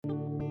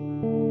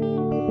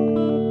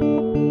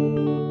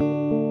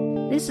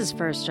This is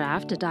First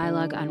Draft, a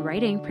dialogue on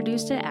writing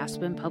produced at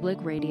Aspen Public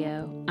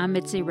Radio. I'm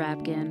Mitzi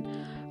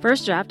Rapkin.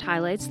 First Draft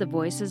highlights the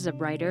voices of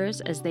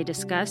writers as they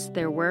discuss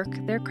their work,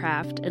 their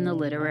craft, and the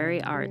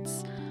literary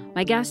arts.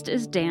 My guest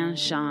is Dan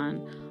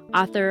Chaon,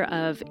 author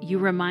of You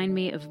Remind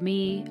Me of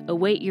Me,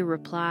 Await Your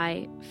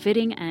Reply,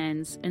 Fitting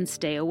Ends, and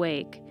Stay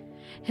Awake.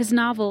 His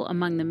novel,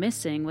 Among the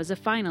Missing, was a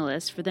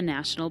finalist for the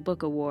National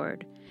Book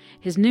Award.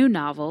 His new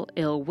novel,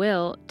 Ill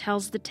Will,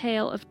 tells the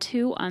tale of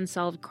two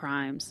unsolved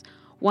crimes,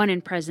 one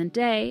in present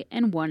day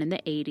and one in the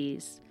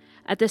 80s.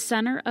 At the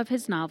center of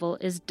his novel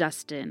is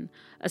Dustin,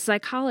 a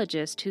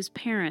psychologist whose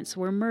parents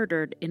were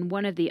murdered in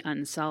one of the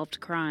unsolved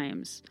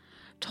crimes.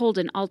 Told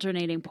in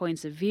alternating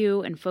points of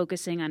view and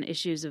focusing on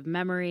issues of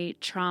memory,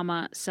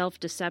 trauma,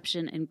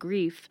 self-deception, and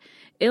grief,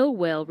 Ill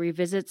Will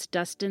revisits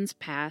Dustin's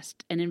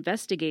past and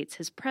investigates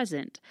his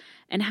present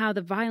and how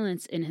the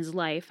violence in his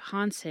life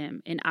haunts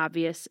him in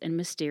obvious and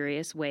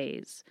mysterious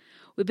ways.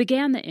 We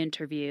began the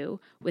interview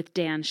with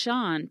Dan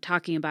Chaon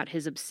talking about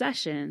his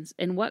obsessions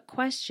and what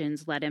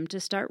questions led him to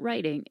start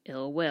writing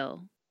Ill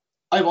Will.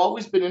 I've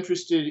always been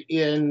interested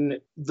in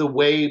the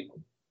way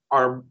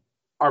our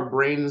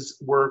brains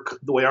work,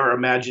 the way our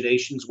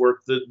imaginations work,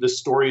 the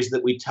stories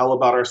that we tell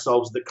about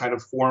ourselves that kind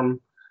of form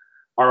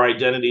our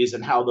identities,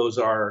 and how those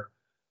are,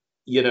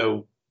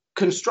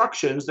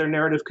 constructions, they're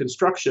narrative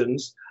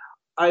constructions.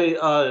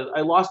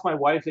 I lost my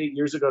wife 8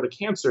 years ago to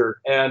cancer,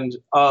 and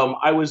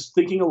I was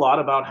thinking a lot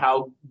about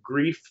how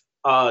grief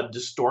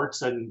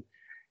distorts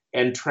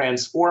and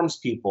transforms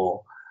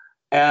people.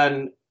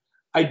 And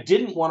I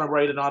didn't want to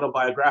write an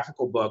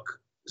autobiographical book,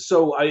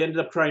 so I ended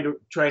up trying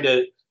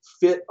to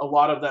fit a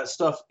lot of that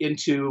stuff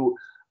into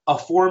a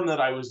form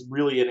that I was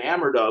really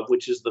enamored of,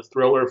 which is the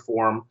thriller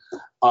form,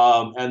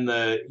 and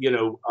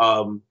the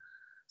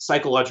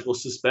psychological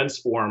suspense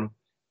form.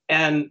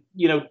 And,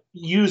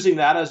 using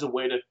that as a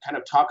way to kind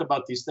of talk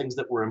about these things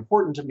that were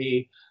important to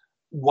me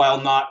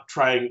while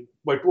trying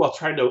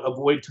to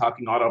avoid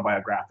talking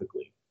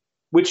autobiographically,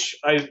 which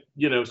I,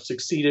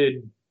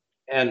 succeeded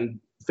and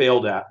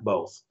failed at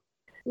both.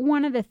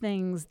 One of the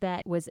things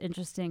that was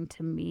interesting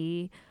to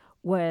me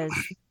was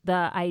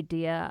the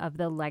idea of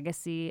the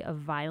legacy of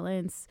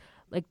violence.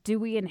 Like, do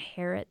we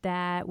inherit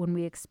that when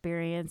we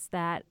experience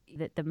that?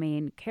 That the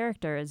main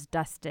character is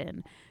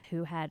Dustin,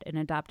 who had an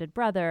adopted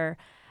brother.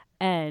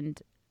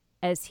 And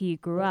as he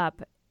grew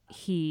up,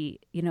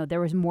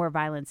 there was more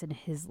violence in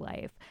his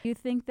life. Do you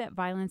think that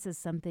violence is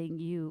something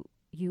you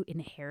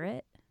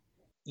inherit?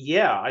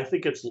 Yeah, I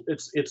think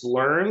it's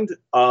learned,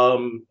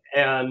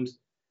 and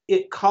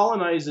it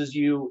colonizes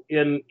you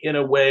in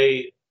a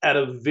way at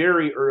a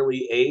very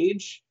early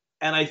age.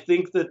 And I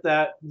think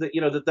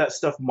that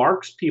stuff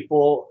marks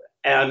people,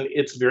 and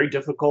it's very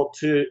difficult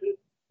to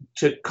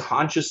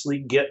consciously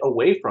get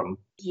away from.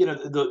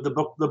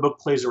 The book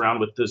plays around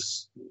with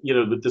this,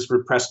 with this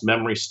repressed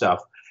memory stuff,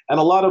 and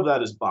a lot of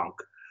that is bunk.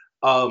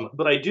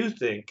 But I do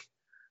think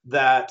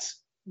that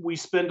we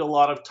spend a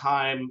lot of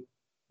time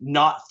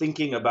not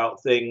thinking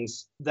about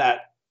things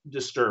that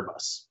disturb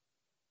us,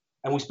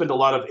 and we spend a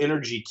lot of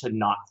energy to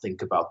not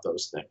think about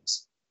those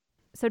things.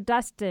 So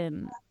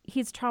Dustin,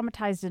 he's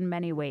traumatized in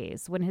many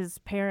ways. When his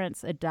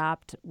parents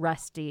adopt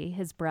Rusty,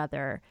 his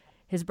brother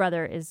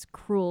is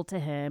cruel to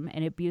him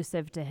and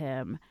abusive to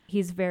him.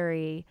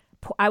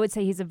 I would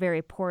say he's a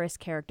very porous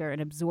character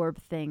and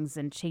absorbs things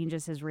and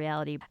changes his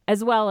reality,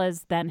 as well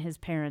as then his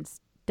parents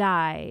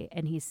die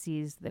and he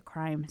sees the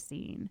crime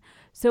scene.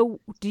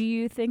 So do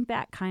you think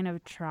that kind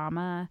of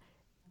trauma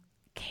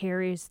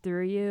carries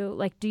through you?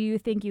 Like, do you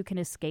think you can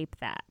escape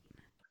that?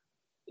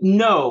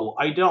 No,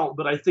 I don't.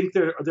 But I think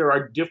there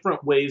are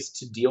different ways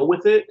to deal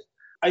with it.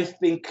 I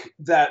think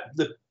that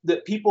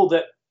the people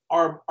that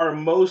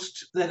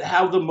that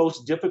have the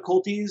most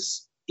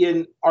difficulties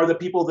are the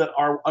people that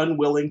are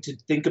unwilling to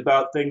think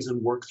about things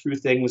and work through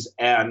things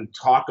and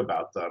talk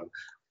about them.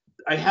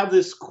 I have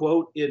this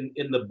quote in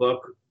the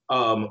book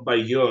by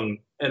Jung,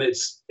 and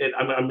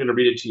I'm going to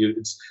read it to you.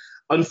 It's,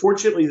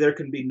 "Unfortunately, there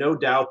can be no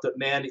doubt that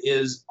man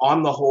is,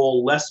 on the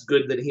whole, less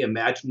good than he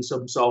imagines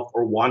himself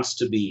or wants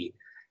to be.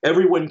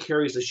 Everyone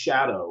carries a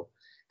shadow,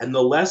 and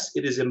the less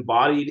it is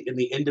embodied in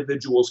the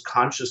individual's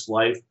conscious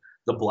life,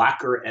 the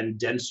blacker and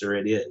denser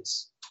it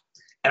is."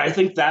 And I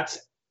think that's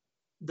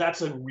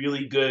a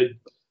really good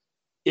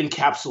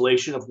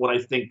encapsulation of what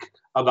I think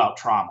about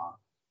trauma,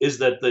 is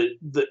that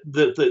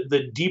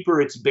the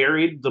deeper it's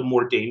buried, the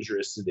more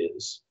dangerous it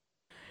is.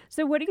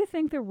 So what do you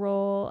think the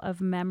role of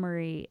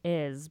memory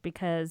is?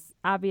 Because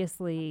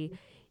obviously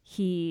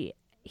he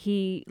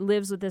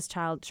lives with this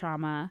child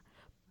trauma,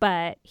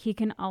 but we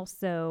can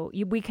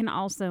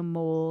also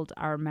mold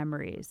our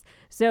memories.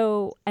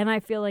 So, and I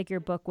feel like your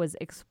book was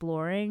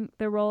exploring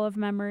the role of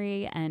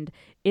memory, and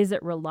is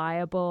it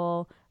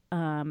reliable?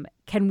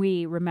 Can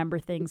we remember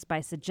things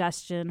by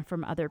suggestion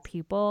from other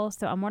people?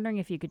 So I'm wondering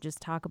if you could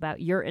just talk about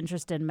your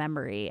interest in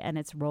memory and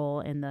its role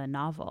in the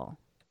novel.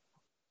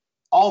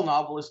 All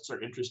novelists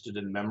are interested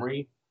in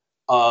memory,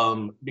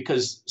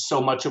 because so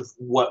much of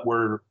what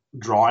we're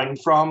drawing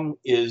from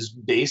is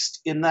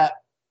based in that,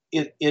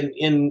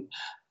 in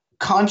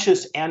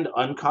conscious and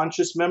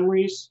unconscious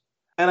memories.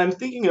 And I'm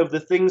thinking of the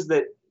things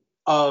that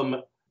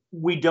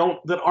we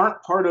don't, that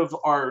aren't part of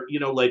our,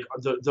 like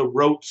the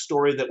rote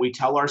story that we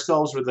tell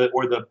ourselves, or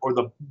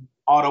the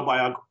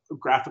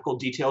autobiographical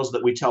details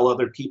that we tell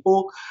other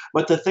people,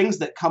 but the things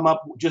that come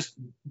up just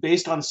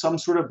based on some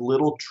sort of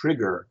little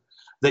trigger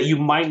that you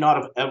might not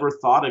have ever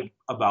thought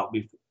about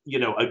before,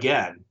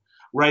 again,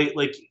 right?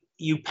 Like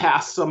you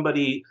pass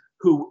somebody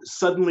who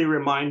suddenly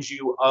reminds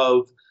you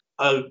of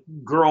a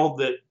girl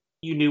that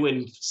you knew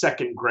in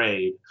second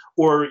grade,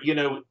 or,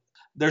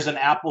 there's an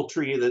apple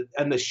tree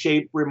and the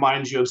shape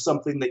reminds you of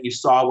something that you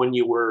saw when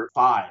you were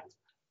 5.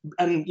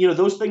 And,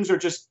 those things are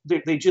just,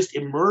 they just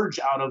emerge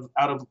out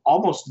of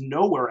almost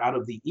nowhere, out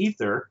of the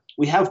ether.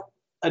 We have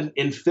an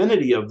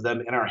infinity of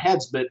them in our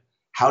heads, but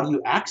how do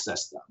you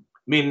access them?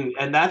 I mean,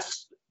 and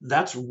that's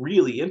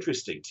really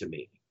interesting to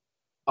me.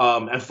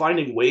 And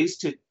finding ways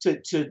to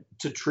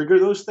trigger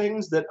those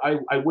things that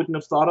I wouldn't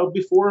have thought of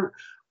before.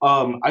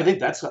 I think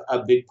that's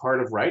a big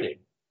part of writing.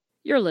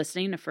 You're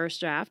listening to First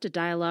Draft, a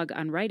dialogue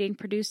on writing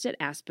produced at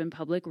Aspen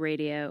Public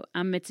Radio.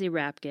 I'm Mitzi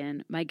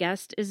Rapkin. My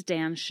guest is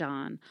Dan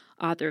Chaon,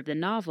 author of the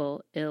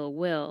novel Ill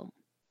Will.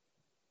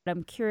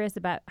 I'm curious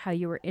about how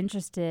you were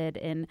interested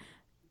in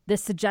the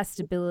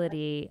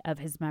suggestibility of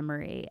his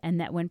memory,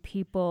 and that when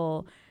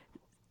people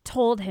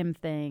told him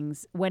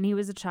things when he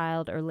was a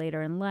child or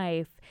later in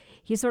life,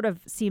 he sort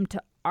of seemed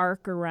to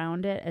arc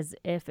around it as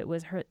if it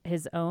was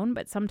his own,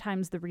 but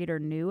sometimes the reader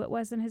knew it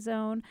wasn't his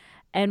own.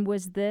 And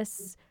was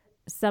this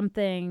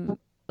something,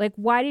 like,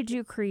 why did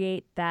you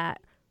create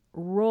that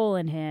role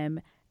in him?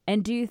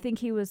 And do you think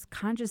he was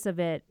conscious of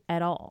it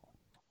at all?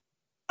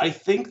 I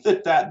think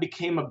that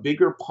became a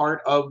bigger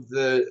part of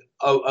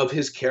of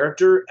his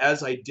character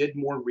as I did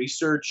more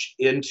research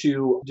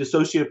into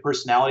dissociative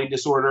personality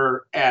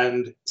disorder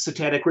and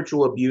satanic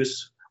ritual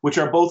abuse, which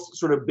are both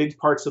sort of big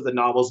parts of the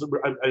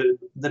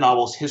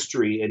novel's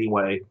history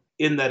anyway,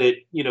 in that it,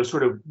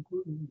 sort of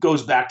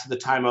goes back to the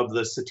time of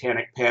the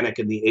Satanic Panic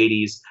in the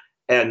 80s.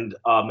 And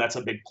that's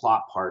a big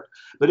plot part.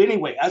 But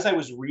anyway, as I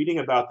was reading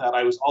about that,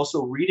 I was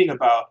also reading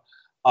about,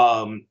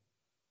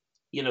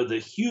 the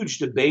huge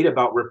debate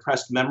about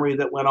repressed memory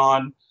that went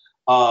on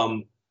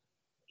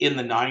in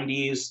the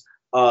 90s,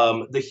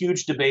 the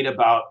huge debate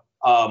about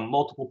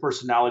multiple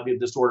personality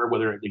disorder,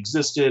 whether it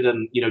existed,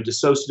 and,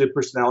 dissociative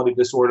personality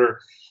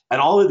disorder,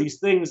 and all of these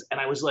things. And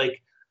I was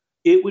like,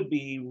 it would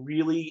be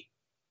really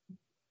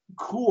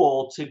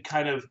cool to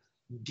kind of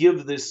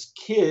give this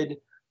kid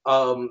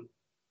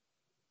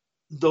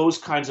those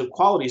kinds of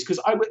qualities, because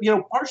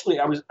partially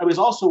I was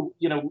also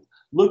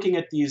looking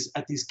at these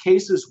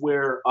cases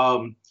where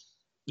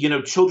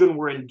children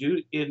were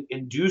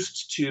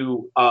induced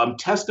to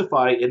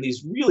testify in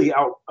these really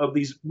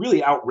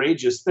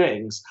outrageous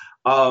things.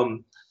 I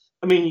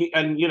mean,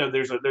 and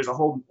there's a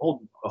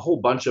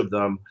whole bunch of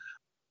them,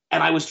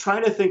 and I was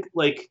trying to think,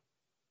 like,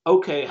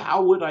 okay,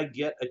 how would I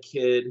get a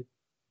kid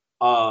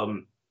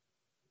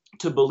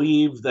to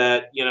believe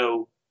that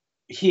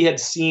he had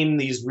seen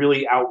these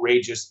really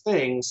outrageous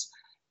things,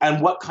 and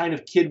what kind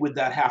of kid would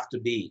that have to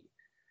be?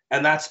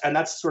 And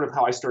that's sort of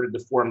how I started to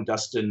form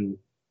Dustin,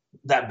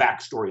 that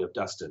backstory of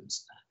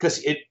Dustin's,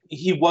 because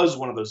he was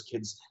one of those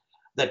kids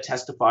that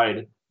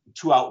testified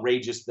to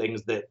outrageous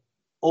things that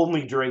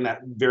only during that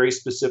very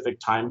specific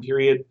time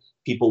period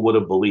people would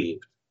have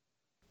believed.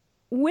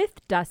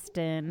 With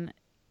Dustin,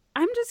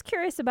 I'm just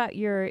curious about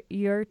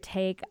your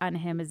take on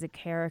him as a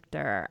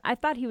character. I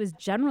thought he was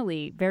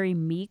generally very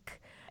meek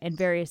and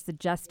very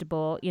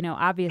suggestible,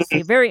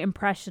 obviously very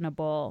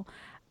impressionable.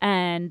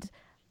 And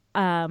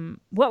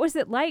what was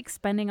it like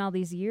spending all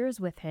these years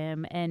with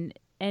him? And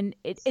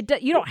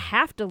you don't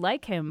have to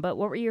like him, but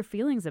what were your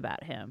feelings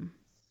about him?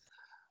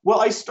 Well,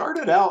 I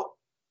started out,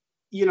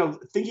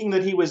 thinking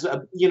that he was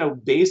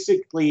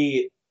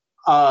basically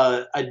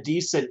a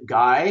decent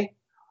guy.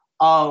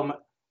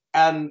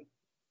 And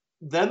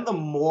then the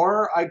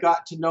more I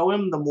got to know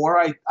him, the more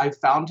I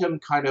found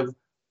him kind of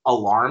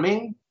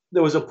alarming.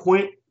 There was a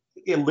point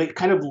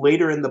kind of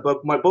later in the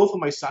book, both of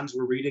my sons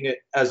were reading it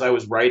as I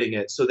was writing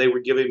it, so they were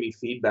giving me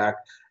feedback.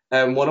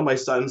 And one of my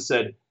sons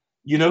said,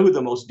 "You know who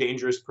the most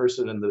dangerous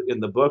person in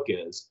the book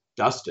is?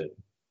 Dustin."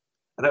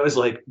 And I was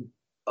like,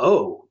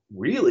 "Oh,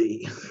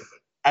 really?"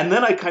 And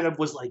then I kind of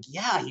was like,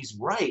 "Yeah, he's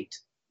right,"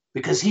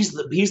 because he's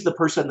the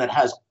person that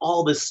has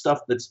all this stuff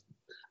that's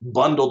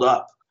bundled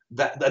up.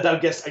 That I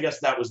guess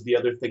that was the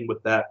other thing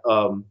with that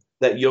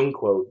Jung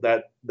quote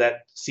that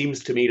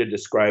seems to me to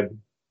describe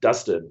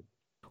Dustin.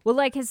 Well,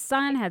 like, his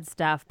son had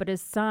stuff, but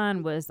his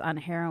son was on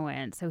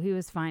heroin, so he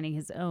was finding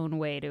his own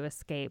way to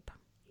escape.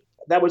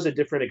 That was a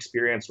different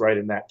experience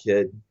writing that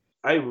kid.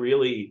 I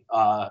really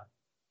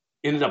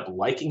ended up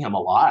liking him a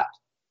lot.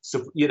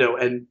 So,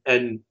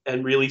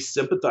 and really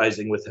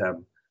sympathizing with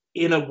him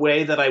in a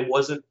way that I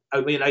wasn't. I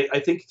mean, I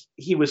think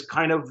he was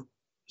kind of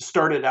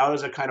started out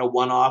as a kind of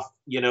one-off,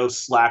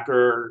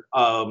 slacker,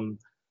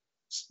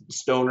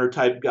 stoner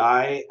type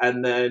guy,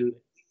 and then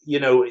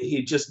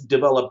he just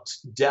developed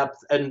depth.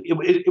 And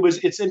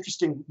it's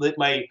interesting that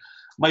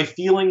my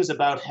feelings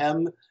about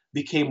him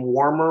became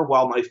warmer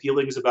while my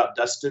feelings about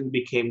Dustin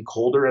became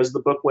colder as the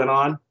book went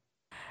on.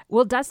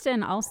 Well,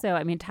 Dustin also,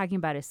 I mean, talking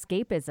about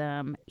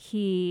escapism,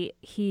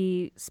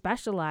 he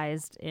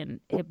specialized in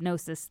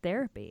hypnosis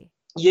therapy.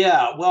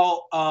 Yeah,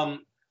 well,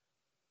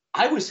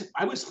 I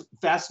was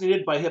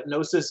fascinated by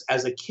hypnosis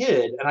as a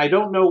kid, and I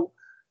don't know.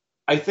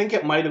 I think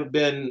it might have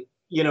been,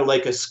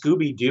 like a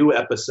Scooby Doo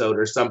episode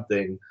or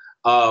something,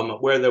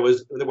 where there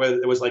was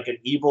like an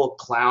evil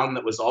clown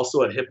that was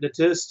also a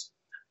hypnotist.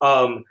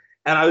 And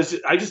I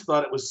just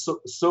thought it was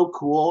so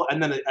cool.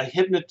 And then a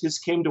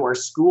hypnotist came to our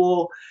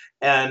school,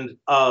 and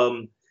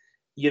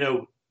you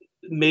know,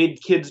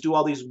 made kids do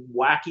all these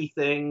wacky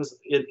things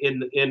in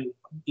the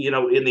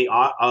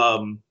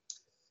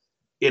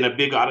in a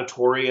big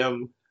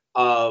auditorium.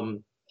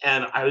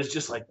 And I was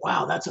just like,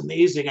 wow, that's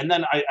amazing. And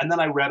then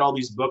I read all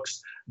these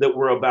books that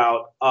were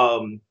about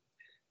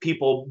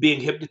people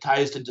being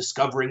hypnotized and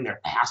discovering their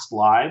past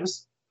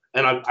lives.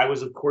 And I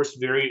was, of course,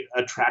 very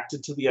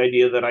attracted to the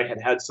idea that I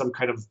had some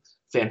kind of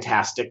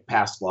fantastic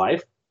past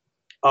life.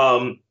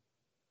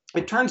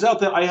 It turns out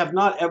that I have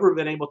not ever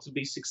been able to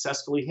be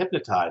successfully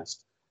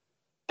hypnotized.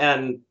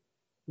 And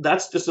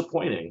that's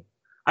disappointing.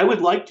 I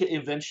would like to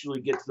eventually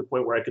get to the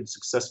point where I could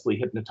successfully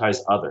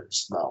hypnotize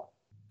others, though.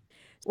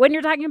 When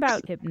you're talking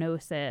about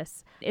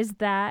hypnosis, is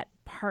that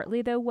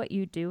partly, though, what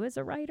you do as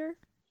a writer?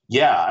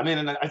 Yeah, I mean,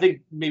 and I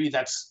think maybe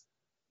that's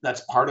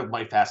part of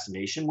my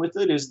fascination with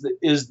it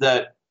is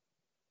that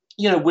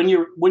when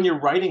you're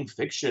writing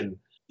fiction,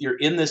 you're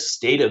in this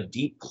state of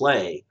deep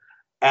play,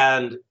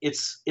 and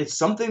it's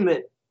something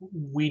that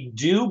we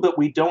do, but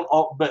we don't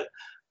all. But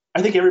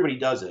I think everybody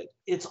does it.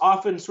 It's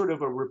often sort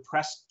of a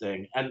repressed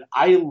thing, and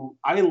I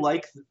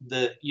like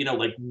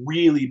like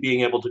really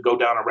being able to go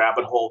down a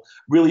rabbit hole,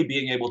 really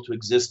being able to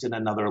exist in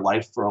another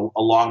life for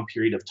a long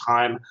period of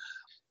time,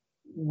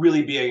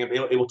 really being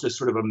able to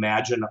sort of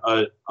imagine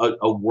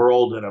a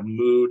world and a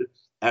mood,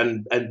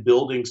 and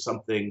building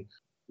something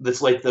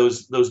that's like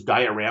those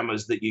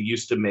dioramas that you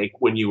used to make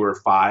when you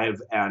were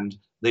 5, and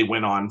they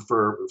went on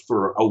for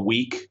a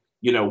week,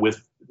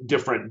 with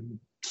different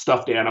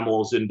stuffed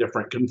animals in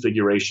different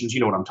configurations.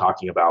 You know what I'm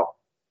talking about.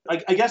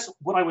 I guess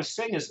what I was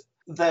saying is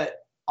that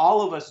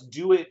all of us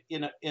do it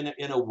in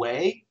a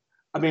way.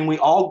 I mean, we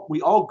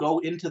all go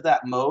into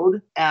that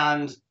mode,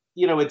 and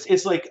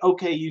it's like,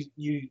 okay,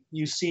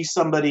 you see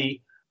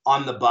somebody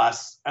on the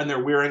bus and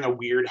they're wearing a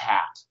weird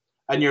hat,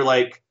 and you're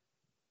like,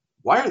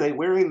 why are they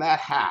wearing that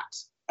hat?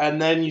 And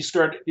then you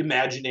start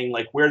imagining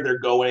like where they're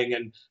going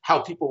and how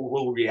people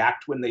will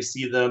react when they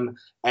see them.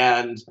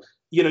 And,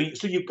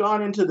 so you've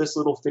gone into this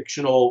little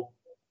fictional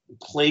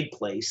play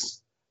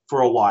place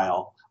for a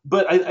while.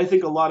 But I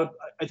think for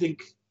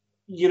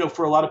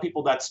a lot of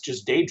people, that's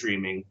just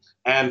daydreaming.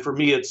 And for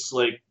me, it's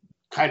like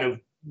kind of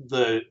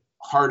the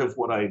heart of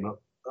what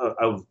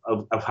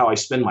of how I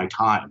spend my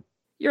time.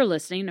 You're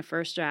listening to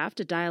First Draft,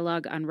 a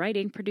dialogue on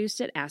writing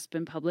produced at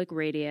Aspen Public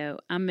Radio.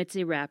 I'm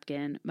Mitzi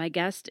Rapkin. My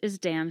guest is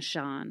Dan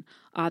Chaon,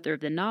 author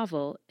of the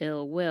novel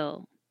Ill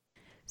Will.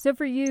 So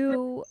for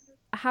you,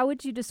 how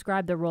would you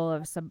describe the role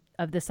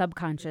of the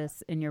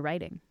subconscious in your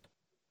writing?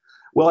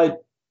 Well,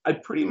 I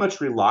pretty much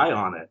rely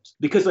on it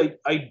because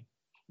I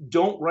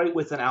don't write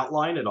with an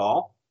outline at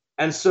all.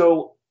 And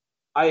so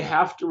I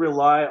have to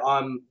rely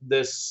on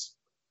this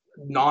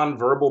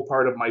nonverbal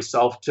part of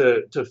myself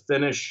to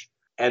finish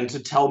and to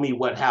tell me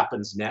what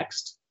happens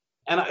next.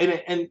 And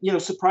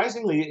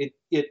surprisingly,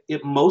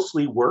 it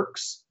mostly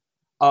works.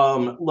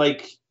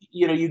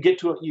 You get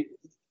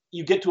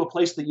to a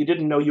place that you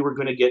didn't know you were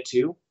going to get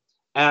to,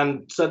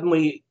 and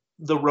suddenly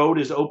the road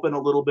is open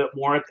a little bit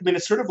more. I mean,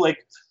 it's sort of like,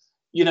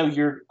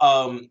 you're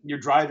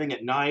driving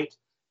at night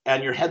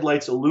and your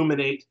headlights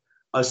illuminate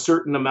a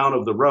certain amount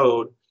of the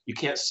road. You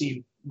can't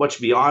see much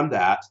beyond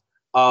that.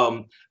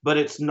 But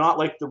it's not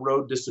like the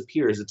road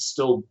disappears. It's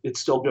still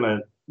gonna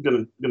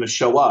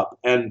show up.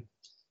 And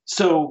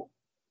so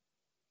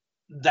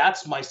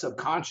that's my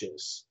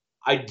subconscious.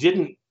 I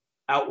didn't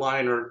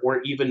outline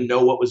or even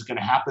know what was going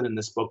to happen in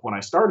this book when I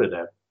started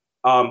it.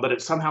 But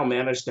it somehow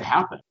managed to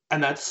happen.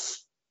 And I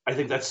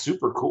think that's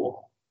super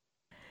cool.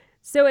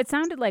 So it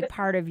sounded like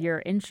part of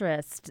your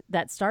interest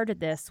that started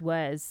this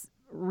was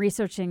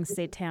researching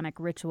satanic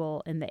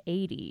ritual in the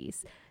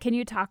 80s. Can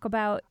you talk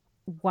about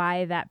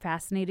why that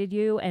fascinated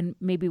you and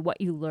maybe what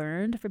you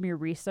learned from your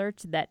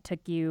research that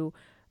took you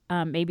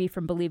maybe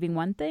from believing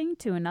one thing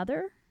to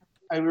another?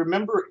 I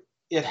remember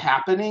it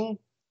happening.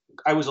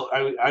 I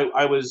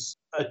was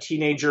a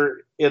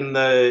teenager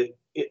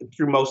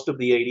through most of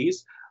the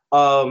 80s.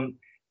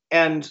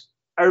 And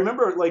I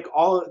remember like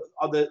all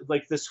the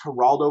like this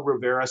Geraldo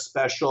Rivera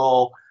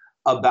special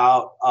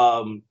about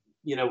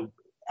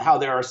how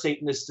there are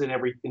Satanists in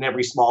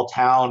every small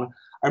town.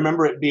 I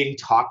remember it being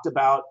talked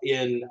about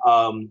in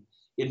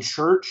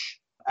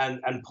church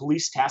and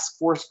police task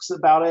forces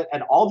about it,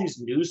 and all these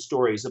news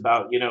stories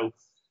about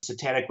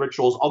satanic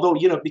rituals. Although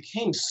it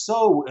became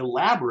so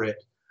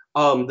elaborate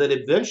that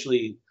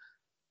eventually,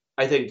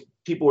 I think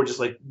people were just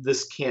like,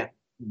 this can't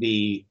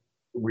be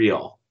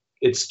real.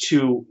 It's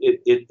too.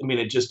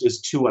 It just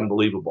is too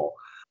unbelievable.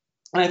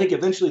 And I think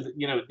eventually,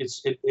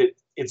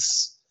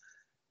 it's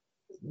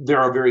there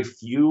are very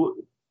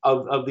few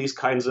of these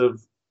kinds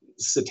of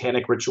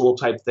satanic ritual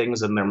type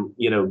things, and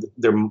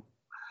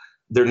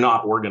they're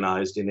not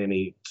organized in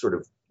any sort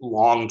of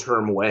long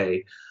term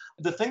way.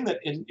 The thing that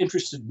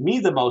interested me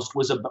the most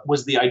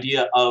was the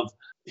idea of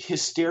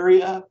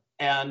hysteria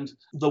and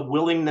the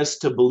willingness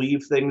to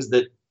believe things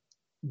that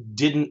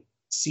didn't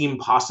seem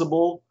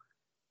possible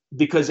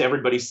because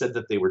everybody said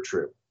that they were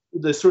true.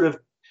 The sort of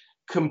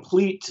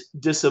complete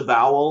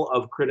disavowal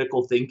of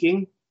critical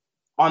thinking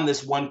on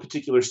this one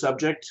particular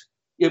subject.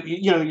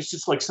 It's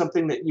just like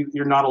something that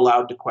you're not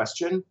allowed to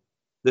question.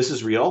 This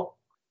is real.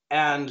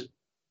 And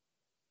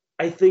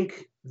I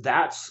think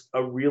that's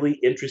a really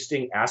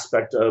interesting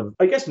aspect of,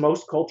 I guess,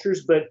 most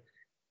cultures, but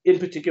in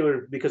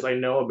particular, because I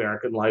know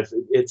American life,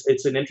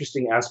 it's an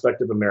interesting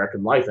aspect of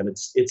American life. And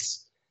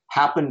it's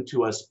happened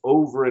to us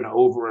over and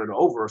over and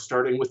over,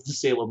 starting with the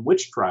Salem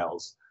witch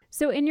trials.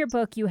 So in your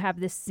book, you have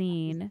this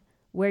scene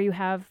where you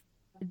have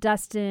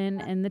Dustin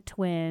and the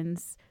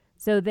twins.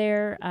 So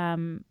they're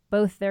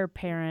both their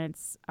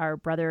parents are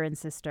brother and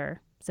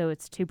sister. So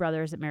it's two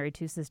brothers that marry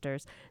two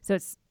sisters. So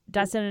it's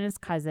Dustin and his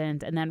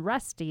cousins, and then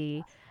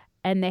Rusty.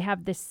 And they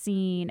have this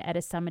scene at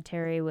a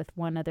cemetery with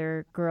one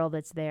other girl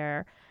that's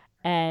there.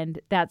 And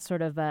that's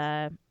sort of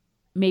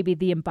maybe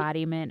the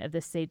embodiment of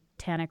the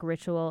satanic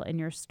ritual in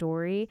your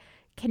story.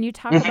 Can you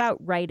talk about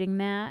writing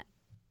that?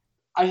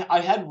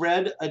 I had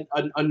read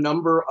a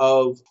number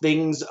of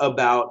things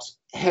about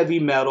heavy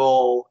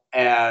metal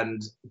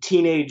and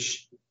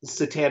teenage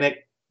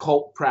satanic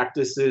cult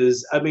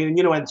practices. I mean,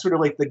 and sort of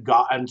like the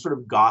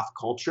goth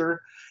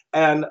culture.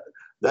 And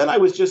then I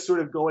was just sort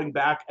of going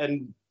back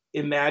and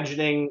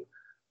imagining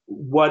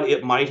what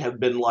it might have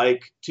been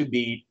like to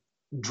be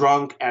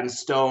drunk and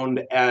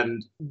stoned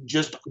and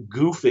just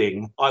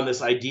goofing on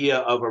this idea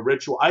of a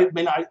ritual. I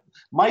mean,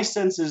 my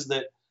sense is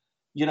that,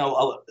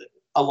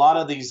 a lot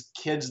of these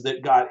kids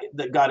that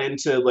got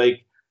into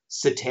like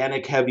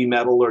satanic heavy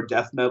metal or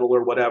death metal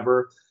or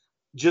whatever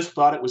just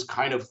thought it was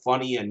kind of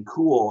funny and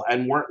cool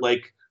and weren't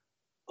like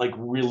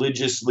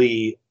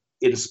religiously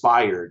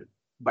inspired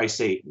by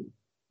Satan.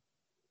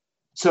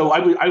 So I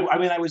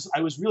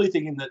was really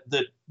thinking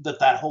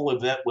that whole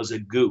event was a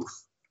goof.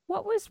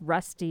 What was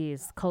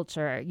Rusty's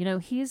culture?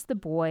 He's the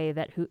boy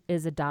who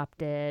is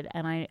adopted,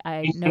 and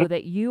I know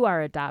that you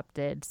are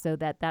adopted, so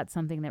that's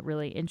something that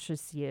really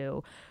interests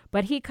you.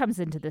 But he comes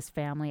into this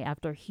family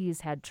after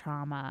he's had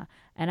trauma,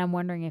 and I'm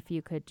wondering if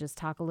you could just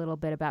talk a little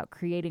bit about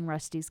creating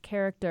Rusty's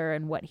character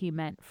and what he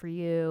meant for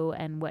you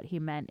and what he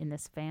meant in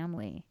this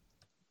family.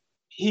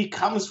 He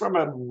comes from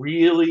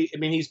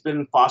he's been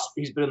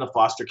in the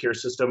foster care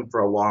system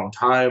for a long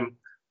time.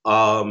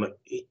 And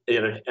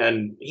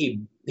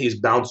he's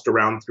bounced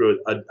around through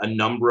a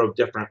number of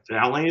different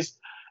families.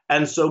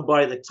 And so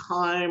by the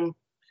time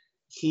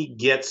he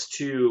gets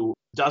to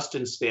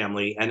Dustin's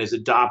family and is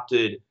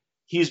adopted,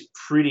 he's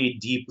pretty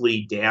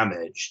deeply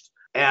damaged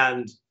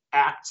and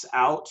acts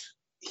out.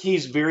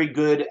 He's very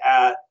good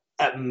at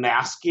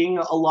masking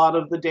a lot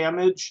of the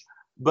damage,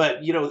 but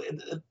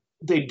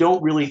they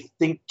don't really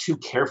think too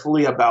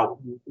carefully about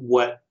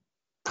what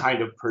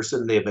kind of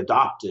person they've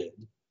adopted.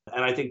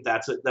 And I think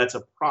that's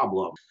a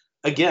problem.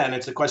 Again,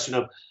 it's a question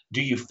of,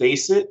 do you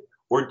face it,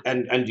 or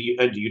do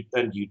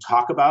you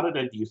talk about it,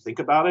 and do you think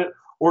about it,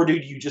 or do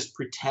you just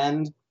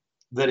pretend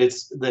that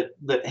it's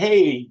that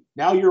hey,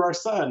 now you're our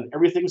son,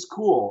 everything's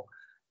cool,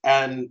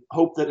 and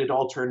hope that it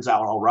all turns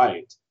out all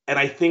right. And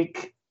I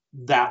think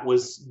that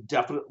was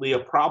definitely a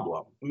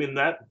problem. I mean,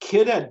 that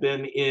kid had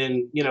been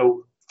in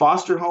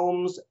foster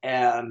homes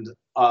and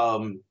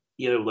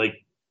like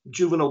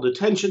juvenile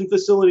detention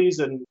facilities,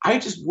 and I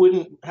just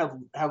wouldn't have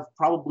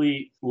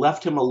probably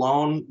left him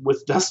alone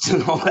with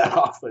Dustin all that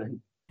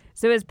often.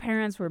 So his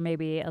parents were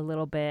maybe a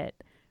little bit,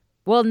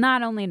 well,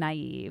 not only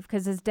naive,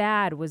 because his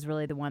dad was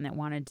really the one that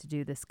wanted to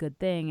do this good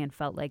thing and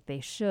felt like they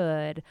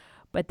should,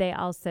 but they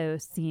also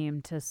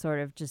seemed to sort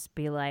of just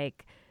be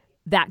like,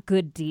 that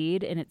good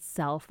deed in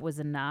itself was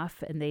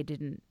enough, and they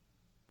didn't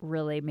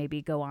really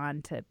maybe go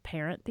on to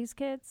parent these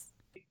kids.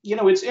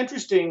 It's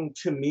interesting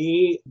to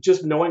me,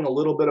 just knowing a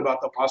little bit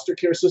about the foster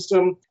care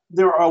system.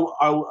 There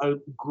are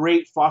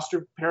great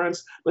foster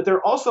parents, but there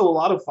are also a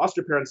lot of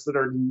foster parents that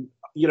are,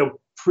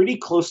 pretty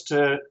close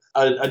to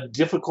a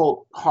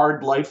difficult,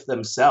 hard life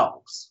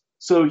themselves.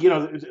 So,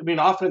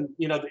 often,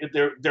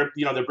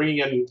 they're bringing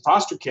in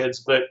foster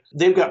kids, but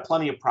they've got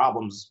plenty of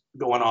problems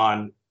going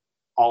on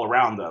all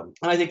around them.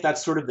 And I think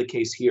that's sort of the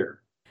case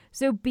here.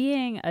 So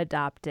being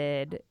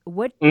adopted,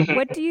 what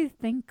do you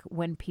think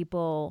when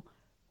people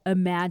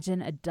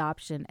imagine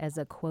adoption as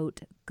a,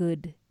 quote,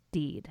 good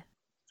deed?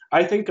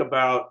 I think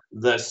about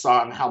the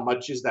song, How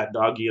Much Is That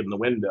Doggy in the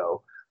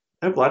Window?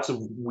 I have lots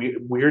of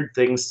weird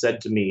things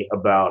said to me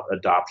about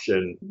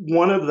adoption.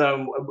 One of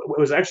them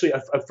was actually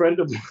a friend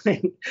of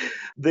mine.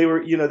 They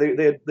were,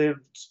 they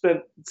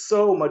spent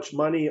so much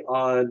money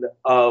on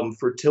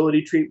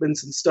fertility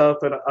treatments and stuff.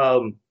 And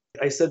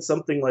I said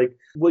something like,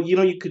 well,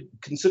 you could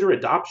consider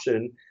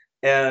adoption.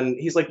 And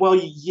he's like, well,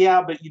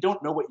 yeah, but you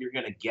don't know what you're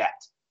going to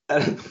get.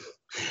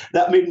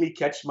 That made me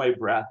catch my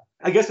breath.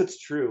 I guess it's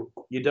true.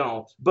 You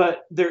don't.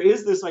 But there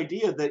is this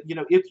idea that,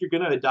 if you're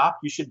going to adopt,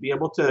 you should be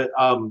able to,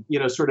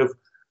 sort of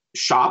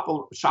shop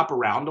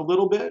around a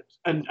little bit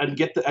and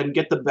get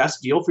the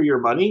best deal for your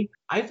money.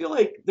 I feel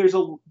like there's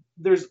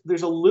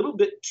a little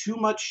bit too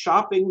much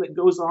shopping that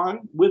goes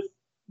on with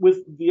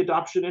the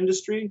adoption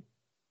industry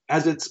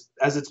as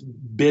it's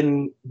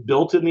been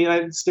built in the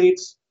United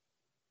States.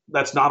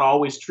 That's not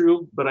always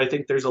true, but I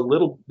think there's a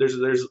little bit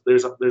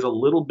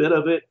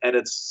of it, and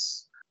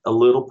it's a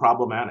little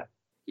problematic.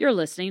 You're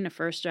listening to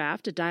First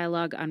Draft, a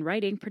dialogue on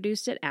writing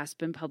produced at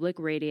Aspen Public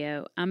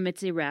Radio. I'm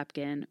Mitzi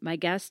Rapkin. My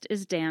guest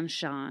is Dan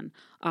Chaon,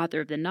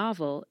 author of the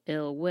novel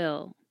Ill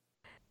Will.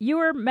 You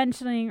were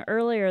mentioning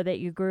earlier that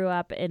you grew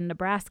up in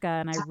Nebraska,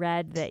 and I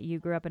read that you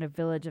grew up in a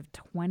village of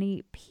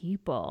 20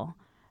 people.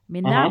 I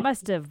mean, that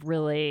must have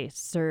really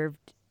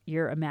served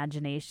your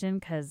imagination,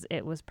 because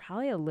it was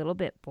probably a little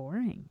bit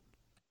boring.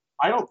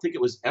 I don't think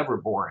it was ever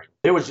boring.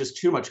 There was just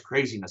too much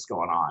craziness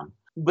going on,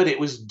 but it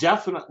was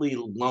definitely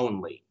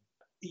lonely.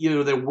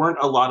 There weren't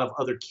a lot of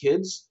other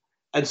kids.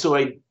 And so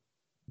I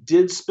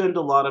did spend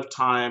a lot of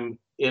time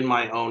in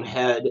my own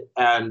head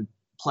and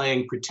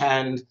playing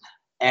pretend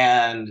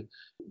and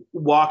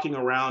walking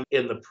around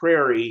in the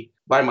prairie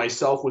by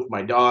myself with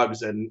my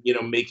dogs and,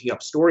 making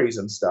up stories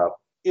and stuff.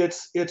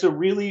 It's a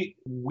really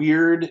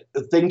weird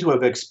thing to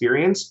have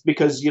experienced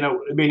because,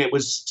 it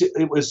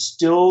was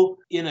still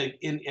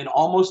in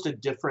almost a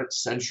different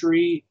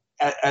century.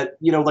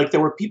 Like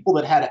there were people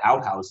that had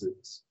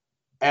outhouses,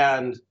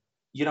 and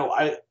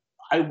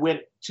I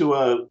went to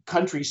a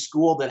country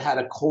school that had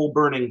a coal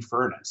burning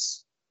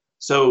furnace.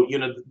 So,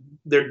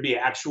 there'd be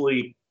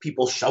actually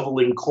people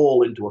shoveling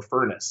coal into a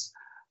furnace.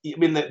 I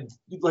mean, that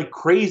like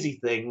crazy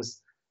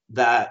things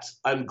that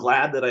I'm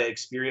glad that I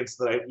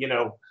experienced,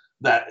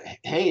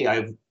 hey,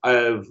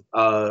 I've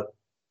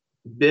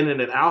been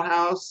in an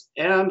outhouse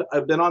and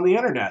I've been on the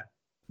internet.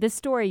 This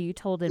story you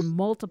told in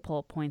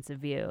multiple points of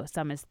view.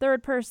 Some is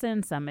third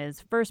person, some is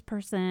first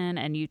person,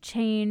 and you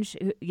change,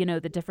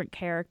 the different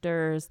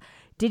characters.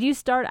 Did you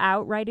start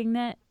out writing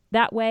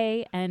that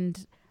way?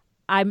 And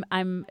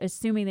I'm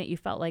assuming that you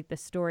felt like the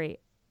story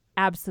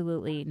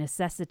absolutely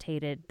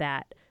necessitated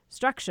that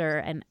structure.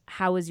 And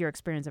how was your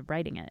experience of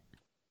writing it?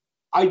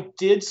 I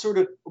did sort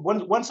of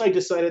once I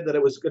decided that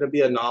it was going to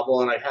be a novel,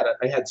 and I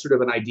had sort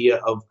of an idea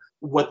of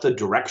what the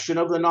direction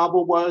of the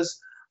novel was.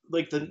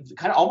 Like the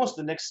kind of almost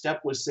the next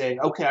step was saying,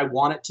 okay, I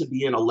want it to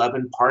be in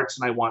 11 parts,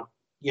 and I want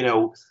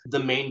the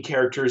main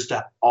characters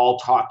to all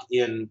talk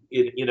in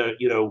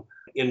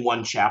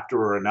one chapter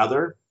or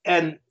another.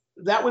 And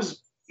that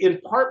was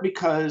in part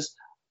because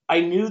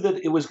I knew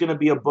that it was going to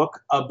be a book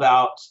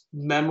about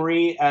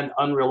memory and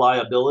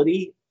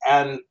unreliability.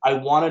 And I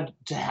wanted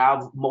to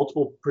have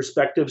multiple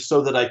perspectives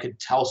so that I could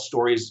tell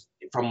stories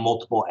from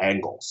multiple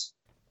angles.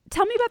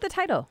 Tell me about the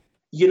title.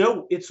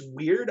 It's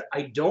weird.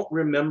 I don't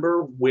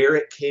remember where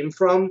it came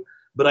from,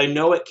 but I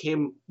know it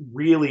came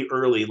really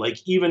early, like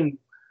even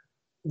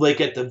like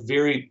at the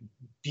very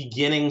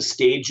beginning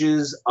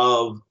stages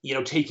of,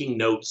 taking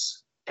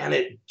notes. And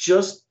it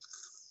just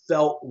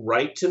felt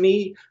right to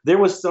me. There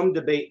was some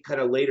debate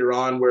kind of later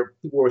on where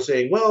people were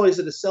saying, well, is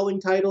it a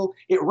selling title?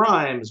 It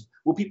rhymes.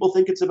 Will people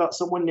think it's about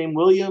someone named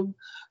William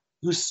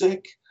who's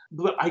sick?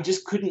 But I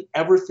just couldn't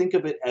ever think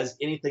of it as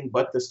anything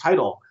but this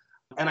title.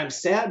 And I'm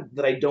sad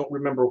that I don't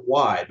remember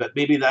why, but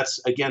maybe that's,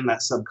 again,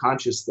 that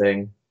subconscious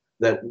thing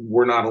that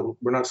we're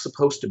not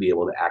supposed to be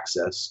able to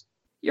access.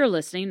 You're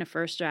listening to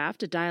First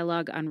Draft, a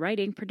dialogue on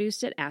writing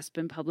produced at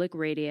Aspen Public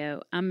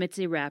Radio. I'm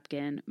Mitzi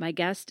Rapkin. My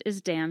guest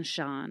is Dan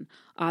Chaon,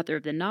 author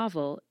of the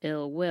novel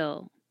Ill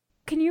Will.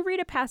 Can you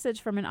read a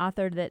passage from an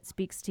author that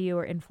speaks to you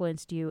or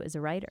influenced you as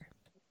a writer?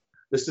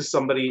 This is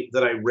somebody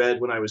that I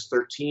read when I was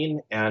 13,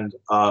 and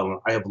I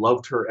have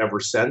loved her ever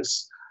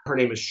since. Her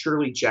name is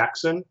Shirley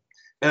Jackson.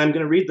 And I'm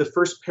going to read the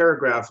first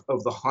paragraph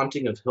of The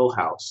Haunting of Hill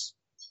House.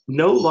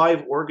 No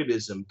live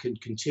organism can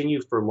continue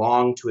for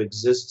long to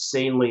exist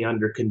sanely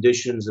under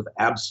conditions of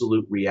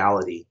absolute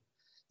reality.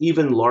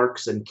 Even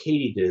larks and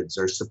katydids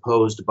are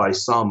supposed by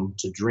some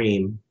to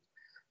dream.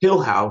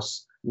 Hill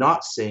House,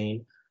 not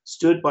sane,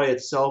 stood by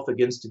itself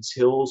against its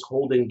hills,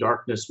 holding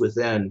darkness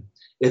within.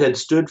 It had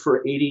stood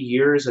for 80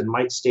 years and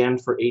might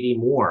stand for 80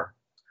 more.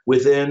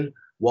 Within,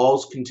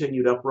 walls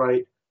continued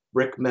upright,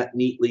 brick met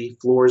neatly,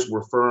 floors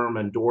were firm,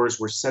 and doors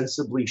were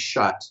sensibly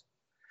shut.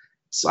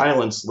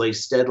 Silence lay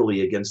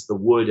steadily against the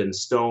wood and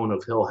stone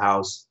of Hill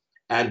House,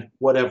 and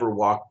whatever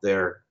walked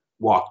there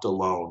walked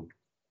alone.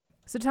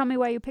 So tell me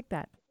why you picked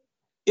that.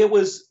 It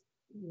was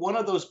one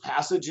of those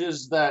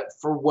passages that,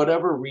 for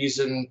whatever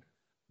reason,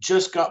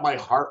 just got my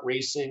heart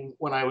racing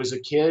when I was a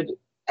kid.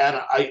 And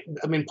I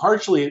mean,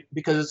 partially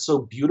because it's so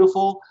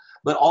beautiful,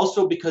 but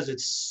also because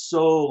it's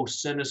so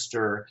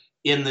sinister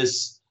in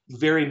this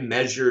very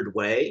measured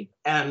way.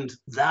 And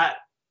that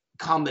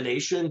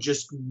combination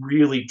just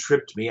really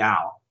tripped me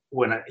out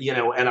when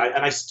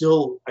I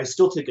still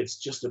think it's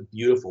just a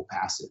beautiful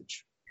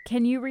passage.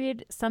 Can you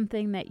read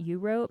something that you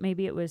wrote?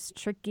 Maybe it was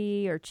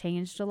tricky or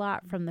changed a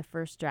lot from the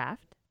first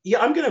draft. Yeah,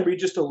 I'm going to read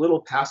just a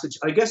little passage.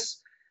 I guess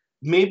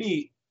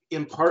maybe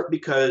in part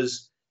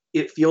because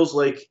it feels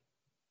like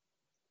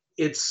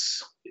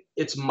it's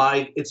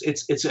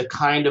a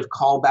kind of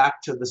callback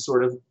to the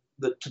sort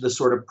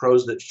of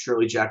prose that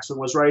Shirley Jackson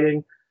was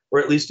writing, or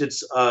at least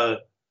it's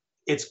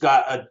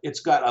got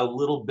a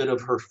little bit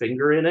of her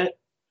finger in it.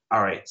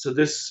 All right, so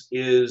this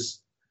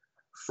is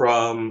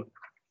from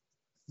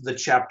the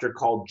chapter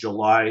called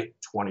July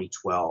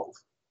 2012.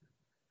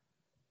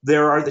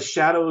 There are the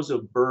shadows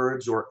of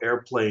birds or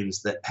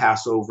airplanes that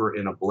pass over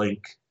in a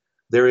blink.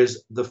 There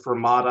is the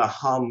fermata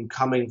hum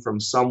coming from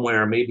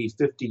somewhere, maybe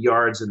 50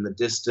 yards in the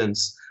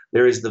distance.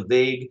 There is the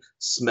vague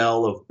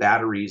smell of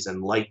batteries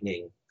and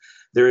lightning.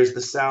 There is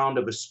the sound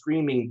of a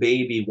screaming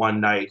baby one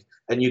night,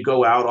 and you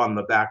go out on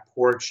the back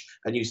porch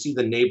and you see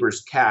the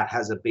neighbor's cat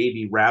has a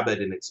baby rabbit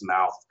in its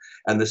mouth,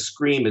 and the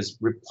scream is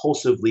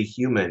repulsively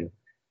human.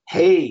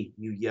 Hey,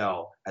 you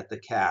yell at the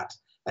cat,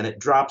 and it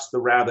drops the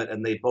rabbit,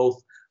 and they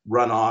both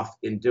run off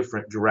in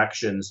different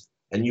directions,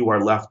 and you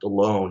are left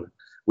alone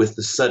with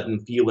the sudden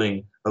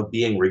feeling of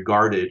being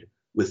regarded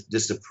with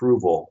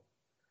disapproval,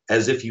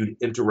 as if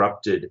you'd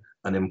interrupted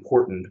an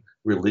important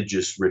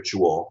religious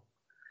ritual.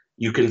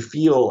 You can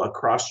feel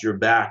across your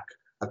back,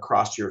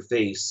 across your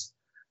face,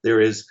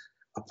 there is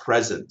a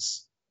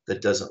presence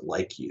that doesn't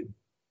like you.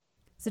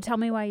 So tell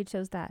me why you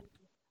chose that.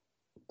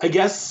 I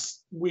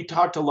guess we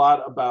talked a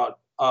lot about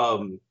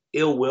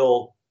ill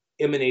will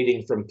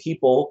emanating from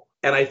people,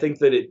 and I think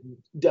that it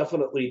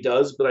definitely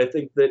does, but I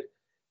think that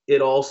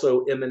it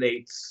also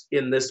emanates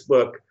in this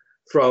book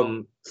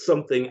from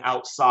something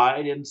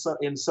outside in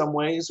some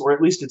ways, or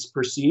at least it's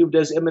perceived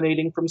as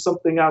emanating from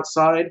something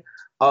outside.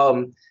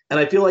 And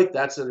I feel like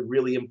that's a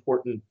really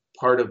important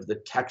part of the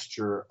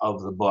texture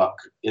of the book,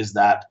 is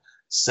that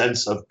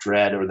sense of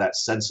dread or that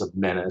sense of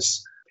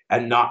menace,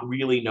 and not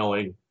really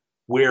knowing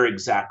where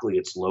exactly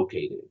it's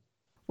located.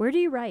 Where do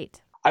you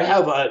write? I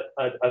have a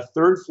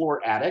third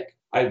floor attic.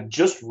 I've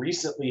just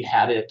recently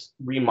had it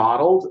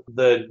remodeled.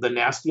 The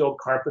nasty old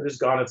carpet is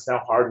gone. It's now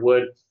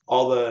hardwood.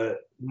 All the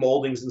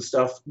moldings and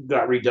stuff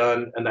got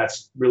redone, and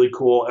that's really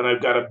cool. And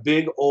I've got a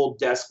big old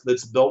desk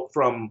that's built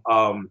from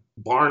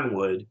barn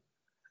wood.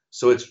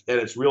 So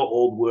it's real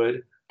old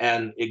wood,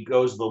 and it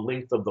goes the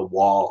length of the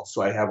wall.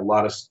 So I have a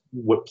lot of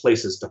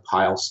places to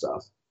pile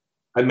stuff.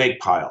 I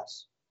make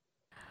piles.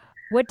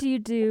 What do you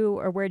do,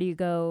 or where do you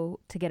go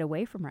to get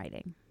away from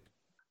writing?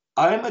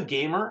 I'm a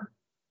gamer.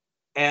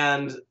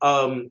 And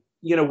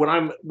when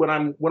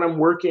I'm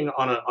working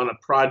on a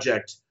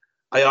project,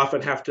 I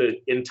often have to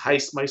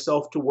entice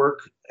myself to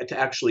work to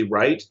actually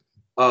write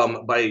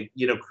by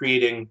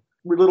creating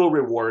little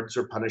rewards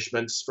or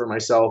punishments for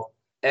myself.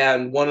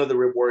 And one of the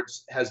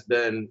rewards has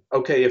been,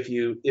 okay, if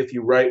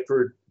you write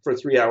for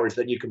 3 hours,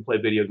 then you can play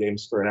video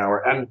games for an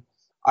hour. And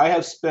I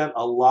have spent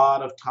a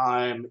lot of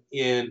time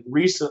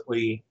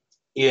recently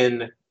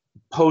in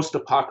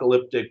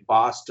post-apocalyptic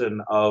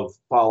Boston of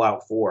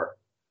Fallout 4.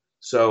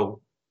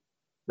 So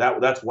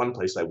that's one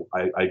place I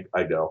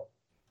go.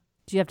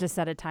 Do you have to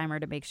set a timer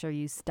to make sure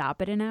you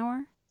stop at an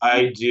hour?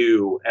 I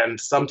do. And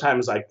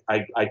sometimes I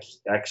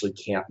actually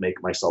can't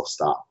make myself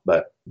stop.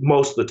 But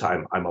most of the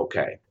time, I'm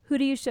okay. Who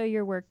do you show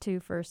your work to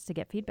first to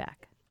get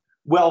feedback?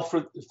 Well,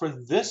 for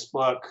this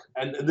book,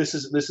 and this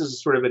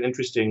is sort of an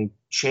interesting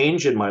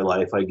change in my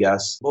life, I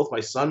guess. Both my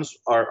sons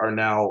are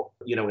now,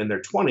 in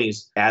their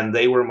 20s, and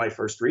they were my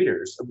first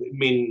readers. I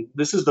mean,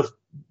 this is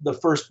the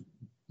first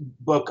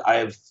book I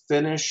have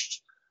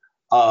finished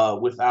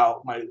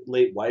without my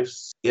late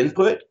wife's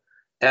input.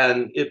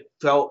 And it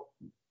felt,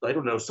 I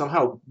don't know,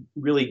 somehow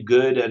really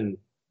good and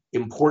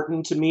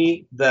important to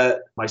me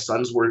that my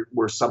sons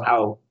were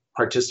somehow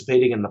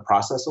participating in the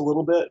process a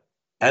little bit.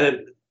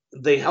 And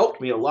they helped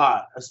me a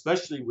lot,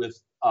 especially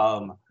with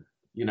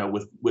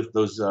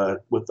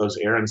those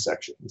Aaron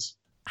sections.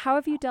 How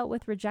have you dealt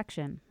with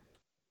rejection?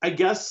 I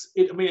guess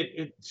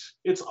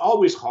it's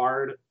always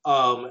hard,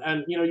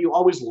 and you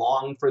always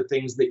long for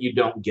things that you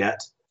don't get.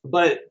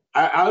 But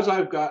as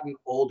I've gotten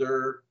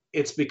older,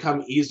 it's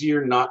become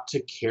easier not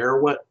to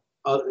care what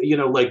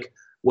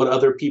what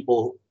other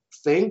people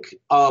think,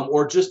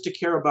 or just to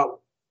care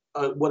about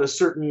what a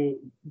certain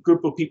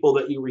group of people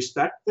that you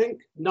respect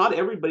think. Not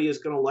everybody is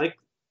going to like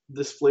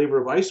this flavor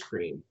of ice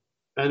cream,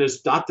 and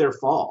it's not their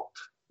fault.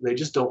 They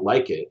just don't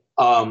like it.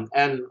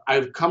 And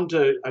I've come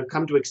to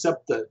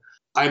accept that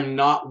I'm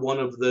not one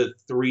of the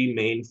three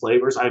main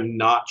flavors. I'm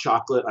not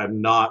chocolate,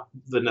 I'm not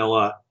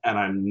vanilla, and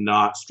I'm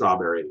not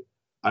strawberry.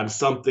 I'm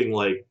something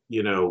like,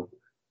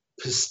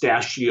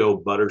 pistachio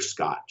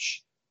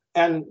butterscotch.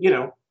 And,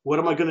 what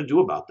am I going to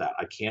do about that?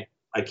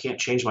 I can't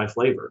change my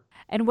flavor.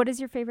 And what is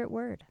your favorite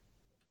word?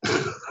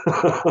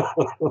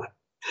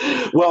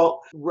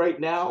 Well, right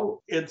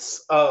now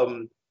it's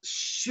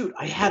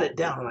I had it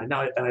down and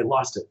I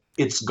lost it.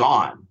 It's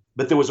gone.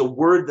 But there was a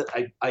word that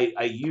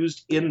I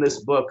used in this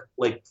book,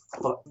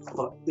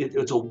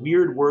 it's a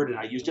weird word, and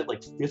I used it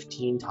like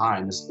 15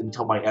 times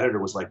until my editor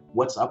was like,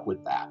 "What's up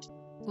with that?"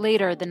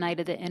 Later, the night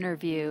of the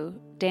interview,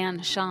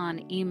 Dan Sean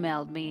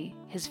emailed me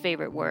his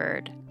favorite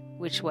word,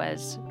 which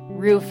was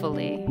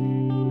ruefully.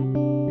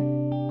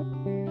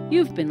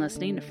 You've been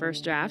listening to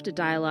First Draft, a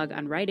dialogue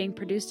on writing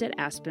produced at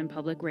Aspen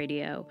Public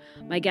Radio.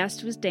 My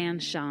guest was Dan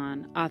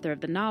Shawn, author of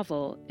the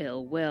novel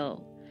Ill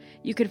Will.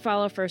 You can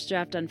follow First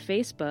Draft on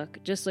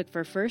Facebook. Just look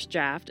for First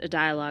Draft, a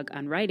dialogue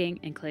on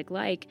writing, and click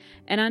like,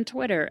 and on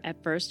Twitter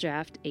at First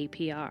Draft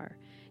APR.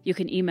 You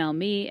can email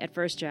me at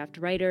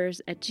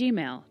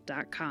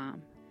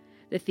firstdraftwriters@gmail.com.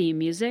 The theme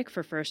music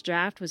for First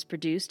Draft was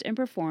produced and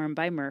performed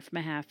by Murph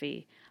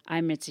Mahaffey.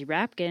 I'm Mitzi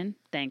Rapkin.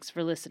 Thanks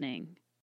for listening.